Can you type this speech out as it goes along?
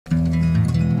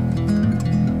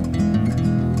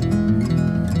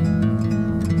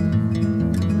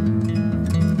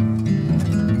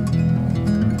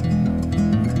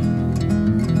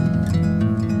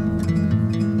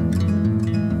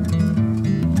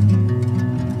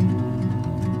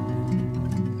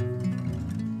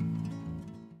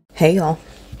Hey y'all,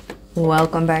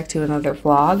 welcome back to another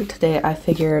vlog. Today I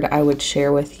figured I would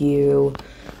share with you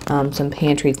some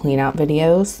pantry clean out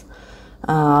videos.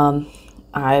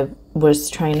 I was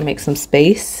trying to make some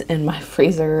space in my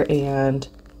freezer and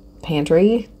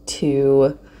pantry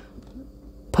to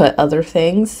put other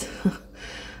things.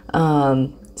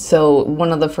 So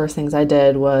one of the first things I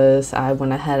did was I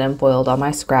went ahead and boiled all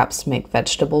my scraps to make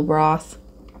vegetable broth.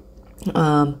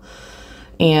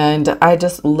 And I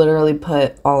just literally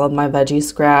put all of my veggie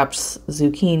scraps,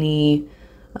 zucchini,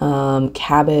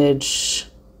 cabbage,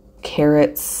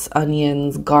 carrots,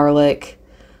 onions, garlic,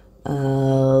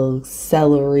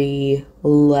 celery,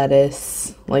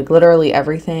 lettuce, like literally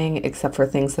everything except for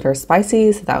things that are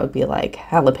spicy. So that would be like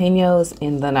jalapenos.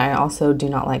 And then I also do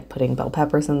not like putting bell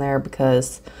peppers in there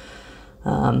because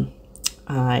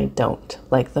I don't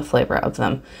like the flavor of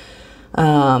them.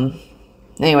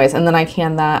 Anyways, and then I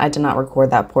canned that. I did not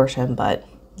record that portion, but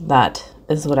that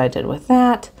is what I did with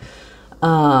that.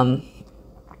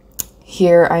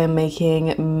 Here I am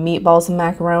making meatballs and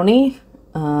macaroni.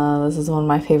 This is one of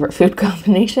my favorite food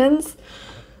combinations.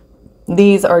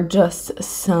 These are just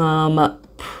some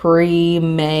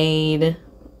pre-made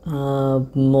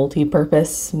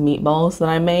multi-purpose meatballs that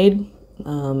I made.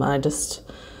 I just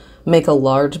make a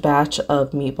large batch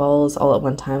of meatballs all at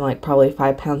one time, like probably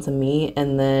 5 pounds of meat,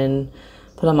 and then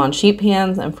put them on sheet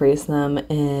pans and freeze them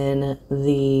in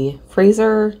the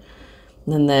freezer.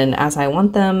 And then as I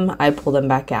want them, I pull them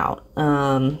back out.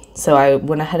 So I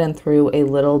went ahead and threw a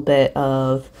little bit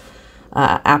of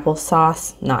apple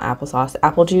juice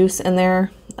in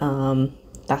there.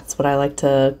 That's what I like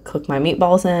to cook my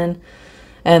meatballs in.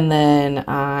 And then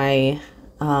I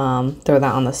throw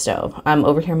that on the stove. I'm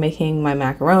over here making my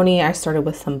macaroni. I started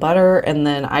with some butter, and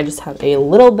then I just have a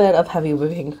little bit of heavy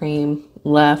whipping cream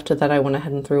left that I went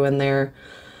ahead and threw in there.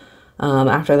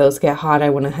 After those get hot, I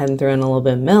went ahead and threw in a little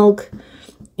bit of milk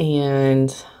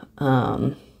and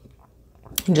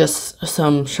just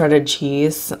some shredded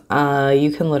cheese.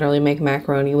 You can literally make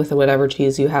macaroni with whatever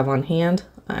cheese you have on hand.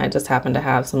 I just happen to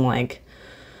have some, like,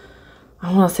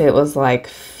 I want to say it was like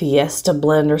Fiesta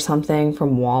blend or something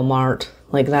from Walmart.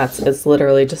 Like it's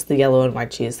literally just the yellow and white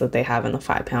cheese that they have in the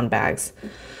 5-pound bags.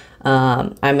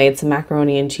 I made some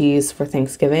macaroni and cheese for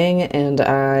Thanksgiving, and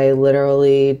I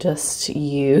literally just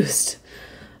used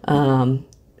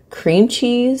cream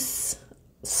cheese,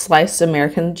 sliced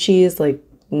American cheese, like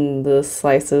the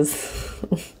slices,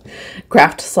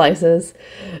 Kraft slices,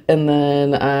 and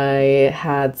then I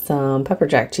had some pepper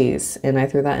jack cheese, and I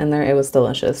threw that in there. It was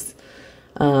delicious.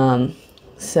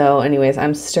 So anyways,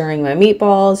 I'm stirring my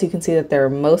meatballs. You can see that they're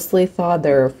mostly thawed.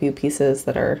 There are a few pieces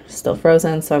that are still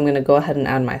frozen, so I'm going to go ahead and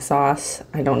add my sauce.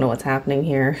 I don't know what's happening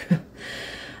here.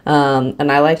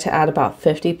 And I like to add about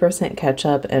 50%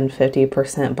 ketchup and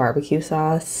 50% barbecue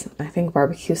sauce. I think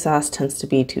barbecue sauce tends to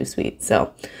be too sweet,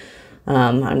 so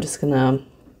I'm just going to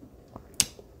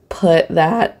put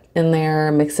that in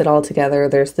there, mix it all together.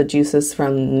 There's the juices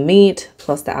from the meat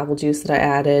plus the apple juice that I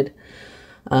added.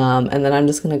 And then I'm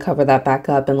just going to cover that back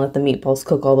up and let the meatballs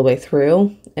cook all the way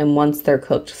through. And once they're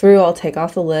cooked through, I'll take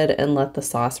off the lid and let the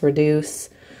sauce reduce,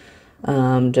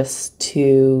 just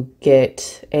to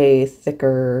get a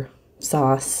thicker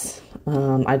sauce.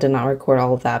 I did not record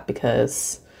all of that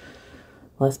because,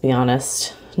 let's be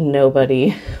honest,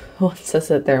 nobody wants to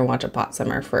sit there and watch a pot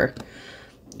simmer for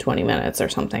 20 minutes or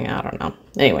something. I don't know.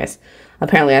 Anyways,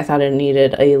 apparently I thought it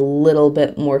needed a little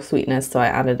bit more sweetness, so I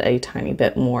added a tiny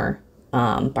bit more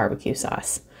barbecue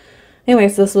sauce.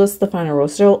 Anyways, this was the final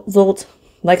result.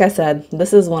 Like I said,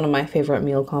 this is one of my favorite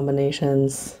meal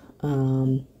combinations.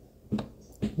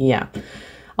 Yeah.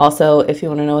 Also, if you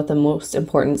want to know what the most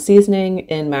important seasoning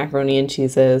in macaroni and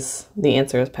cheese is, the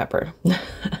answer is pepper.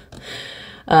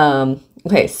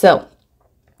 Okay, so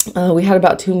we had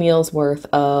about 2 meals worth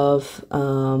of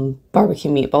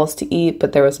barbecue meatballs to eat,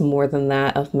 but there was more than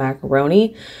that of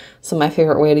macaroni. So my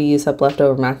favorite way to use up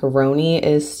leftover macaroni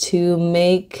is to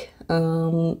make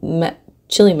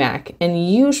chili mac.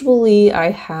 And usually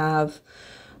I have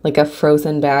like a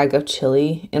frozen bag of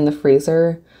chili in the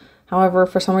freezer. However,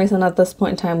 for some reason at this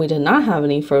point in time, we did not have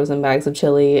any frozen bags of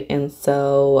chili. And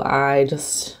so I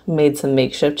just made some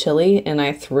makeshift chili, and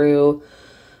I threw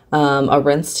a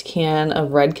rinsed can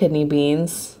of red kidney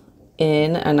beans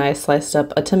in, and I sliced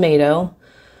up a tomato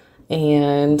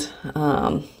and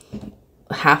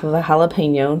half of a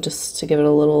jalapeno just to give it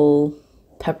a little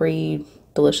peppery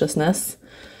deliciousness.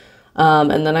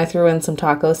 And then I threw in some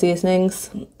taco seasonings.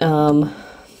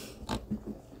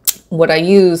 What I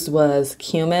used was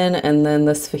cumin and then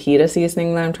this fajita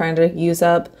seasoning that I'm trying to use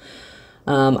up.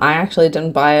 I actually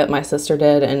didn't buy it. My sister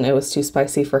did, and it was too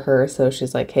spicy for her. So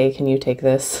she's like, hey, can you take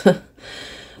this?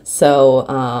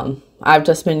 So I've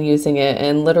just been using it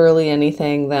in literally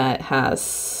anything that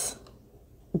has,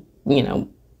 you know,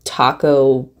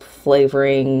 taco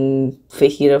flavoring,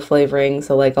 fajita flavoring.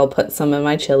 So like I'll put some in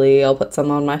my chili, I'll put some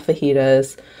on my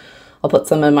fajitas, I'll put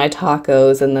some in my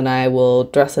tacos, and then I will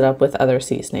dress it up with other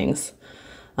seasonings.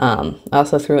 I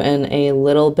also threw in a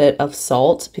little bit of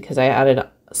salt because I added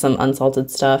some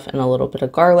unsalted stuff and a little bit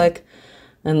of garlic.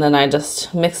 And then I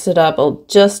just mixed it up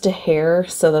just a hair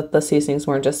so that the seasonings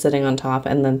weren't just sitting on top,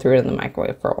 and then threw it in the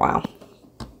microwave for a while.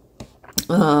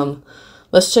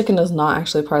 This chicken is not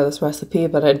actually part of this recipe,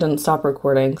 but I didn't stop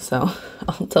recording, so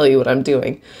I'll tell you what I'm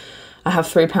doing. I have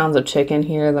 3 pounds of chicken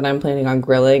here that I'm planning on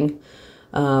grilling.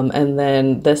 And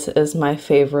then this is my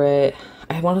favorite,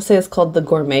 I want to say it's called the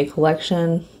Gourmet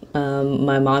Collection.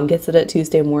 My mom gets it at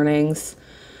Tuesday mornings.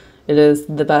 It is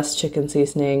the best chicken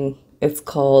seasoning. It's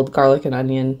called garlic and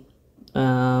onion.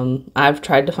 I've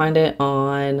tried to find it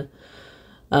on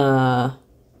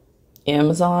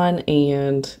Amazon,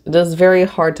 and it is very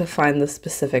hard to find the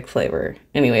specific flavor.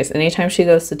 Anyways, anytime she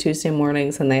goes to Tuesday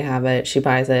mornings and they have it, she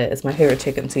buys it. It's my favorite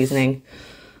chicken seasoning.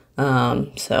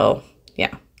 So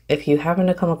yeah, if you happen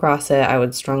to come across it, I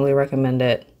would strongly recommend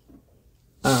it.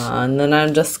 And then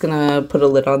I'm just gonna put a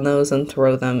lid on those and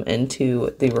throw them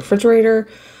into the refrigerator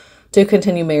to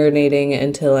continue marinating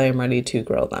until I am ready to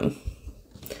grill them.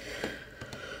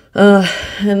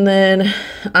 And then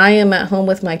I am at home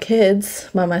with my kids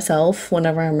by myself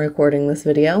whenever I'm recording this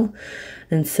video.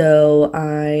 And so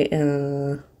I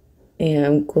am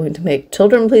going to make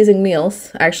children-pleasing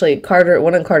meals. Actually,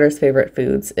 one of Carter's favorite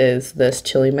foods is this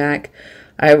chili mac.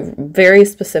 I very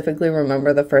specifically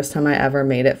remember the first time I ever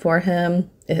made it for him.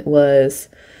 It was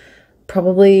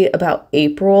probably about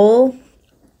April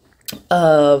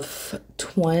of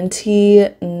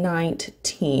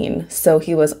 2019. So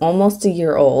he was almost a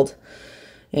year old,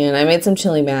 and I made some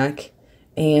chili mac,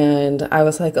 and I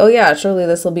was like, oh yeah, surely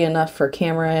this will be enough for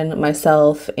Cameron,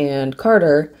 myself, and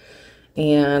Carter.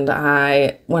 And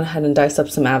I went ahead and diced up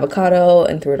some avocado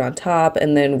and threw it on top,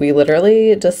 and then we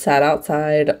literally just sat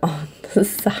outside on the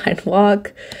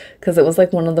sidewalk because it was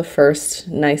like one of the first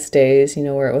nice days, you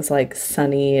know, where it was like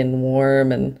sunny and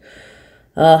warm, and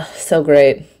so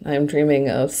great. I'm dreaming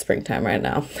of springtime right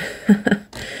now.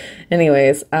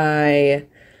 Anyways, we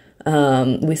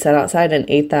sat outside and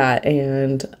ate that,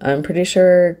 and I'm pretty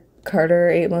sure Carter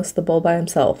ate most of the bowl by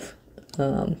himself.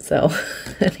 So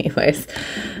anyways,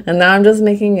 and now I'm just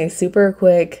making a super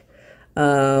quick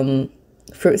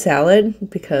fruit salad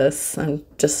because I'm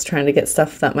just trying to get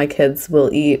stuff that my kids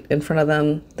will eat in front of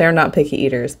them. They're not picky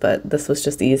eaters, but this was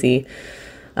just easy.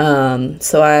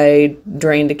 So I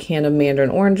drained a can of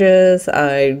mandarin oranges,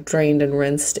 I drained and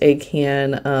rinsed a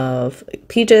can of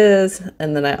peaches,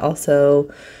 and then I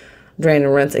also drained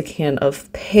and rinsed a can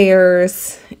of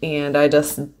pears, and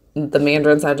the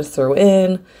mandarins I just threw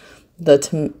in, the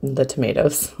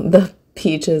tomatoes, the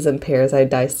peaches and pears I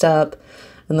diced up,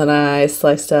 and then I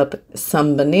sliced up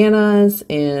some bananas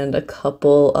and a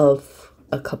couple of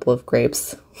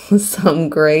grapes, some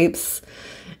grapes,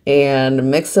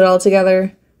 and mixed it all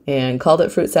together and called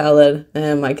it fruit salad,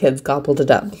 and my kids gobbled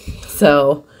it up.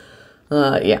 So,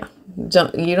 yeah,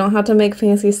 you don't have to make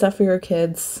fancy stuff for your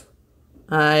kids.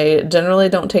 I generally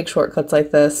don't take shortcuts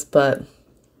like this, but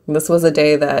this was a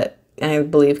day that I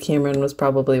believe Cameron was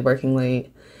probably working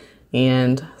late,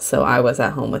 and so I was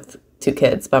at home with 2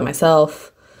 kids by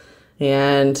myself,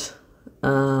 and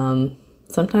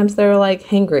sometimes they're like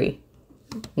hangry.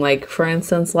 Like, for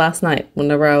instance, last night,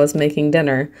 whenever I was making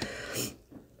dinner,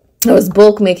 I was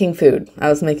bulk making food. I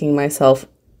was making myself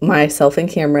and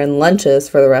Cameron lunches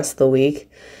for the rest of the week,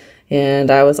 and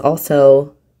I was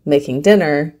also making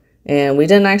dinner, and we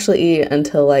didn't actually eat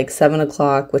until like 7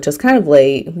 o'clock, which is kind of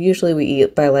late. Usually we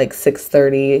eat by like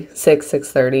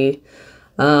 6:30.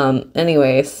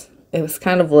 Anyways, it was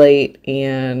kind of late,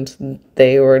 and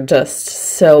they were just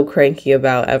so cranky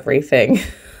about everything.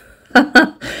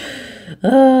 I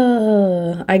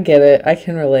get it. I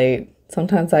can relate.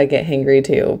 Sometimes I get hangry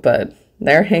too, but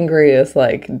their hangry is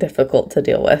like difficult to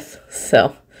deal with.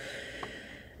 So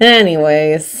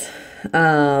anyways,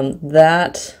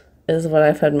 that is what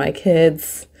I fed my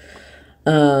kids.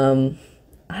 If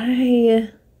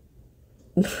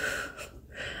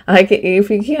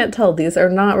you can't tell, these are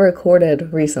not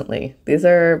recorded recently. These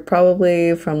are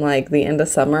probably from like the end of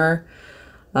summer.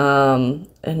 And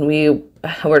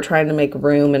we're trying to make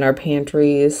room in our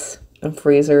pantries and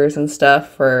freezers and stuff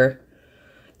for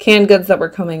canned goods that were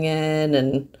coming in,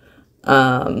 and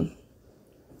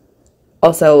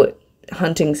also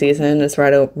hunting season is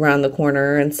right around the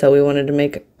corner, and so we wanted to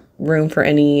make room for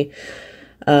any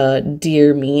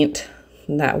deer meat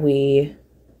that we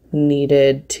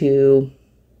needed to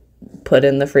put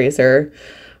in the freezer.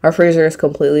 Our freezer is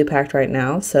completely packed right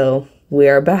now, so we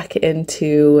are back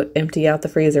into empty out the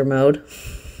freezer mode.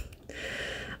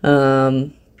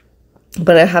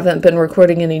 But I haven't been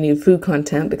recording any new food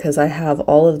content because I have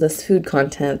all of this food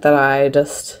content that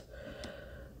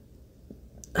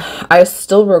I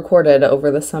still recorded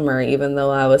over the summer, even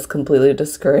though I was completely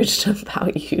discouraged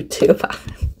about YouTube.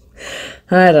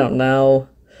 I don't know.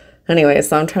 Anyway,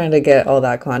 so I'm trying to get all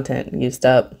that content used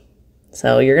up.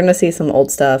 So you're going to see some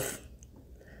old stuff.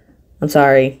 I'm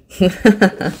sorry.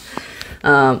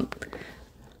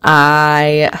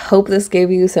 I hope this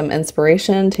gave you some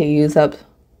inspiration to use up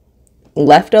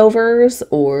leftovers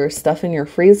or stuff in your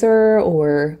freezer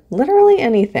or literally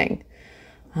anything.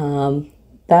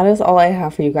 That is all I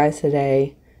have for you guys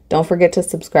today. Don't forget to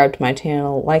subscribe to my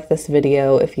channel, like this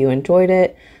video if you enjoyed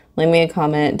it. Leave me a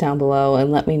comment down below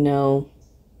and let me know,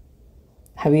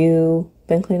 have you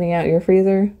been cleaning out your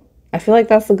freezer? I feel like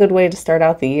that's a good way to start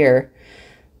out the year,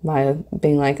 by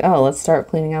being like, oh, let's start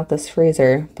cleaning out this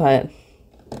freezer. But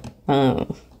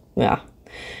yeah.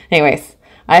 Anyways,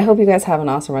 I hope you guys have an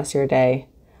awesome rest of your day.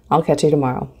 I'll catch you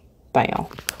tomorrow. Bye,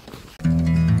 y'all.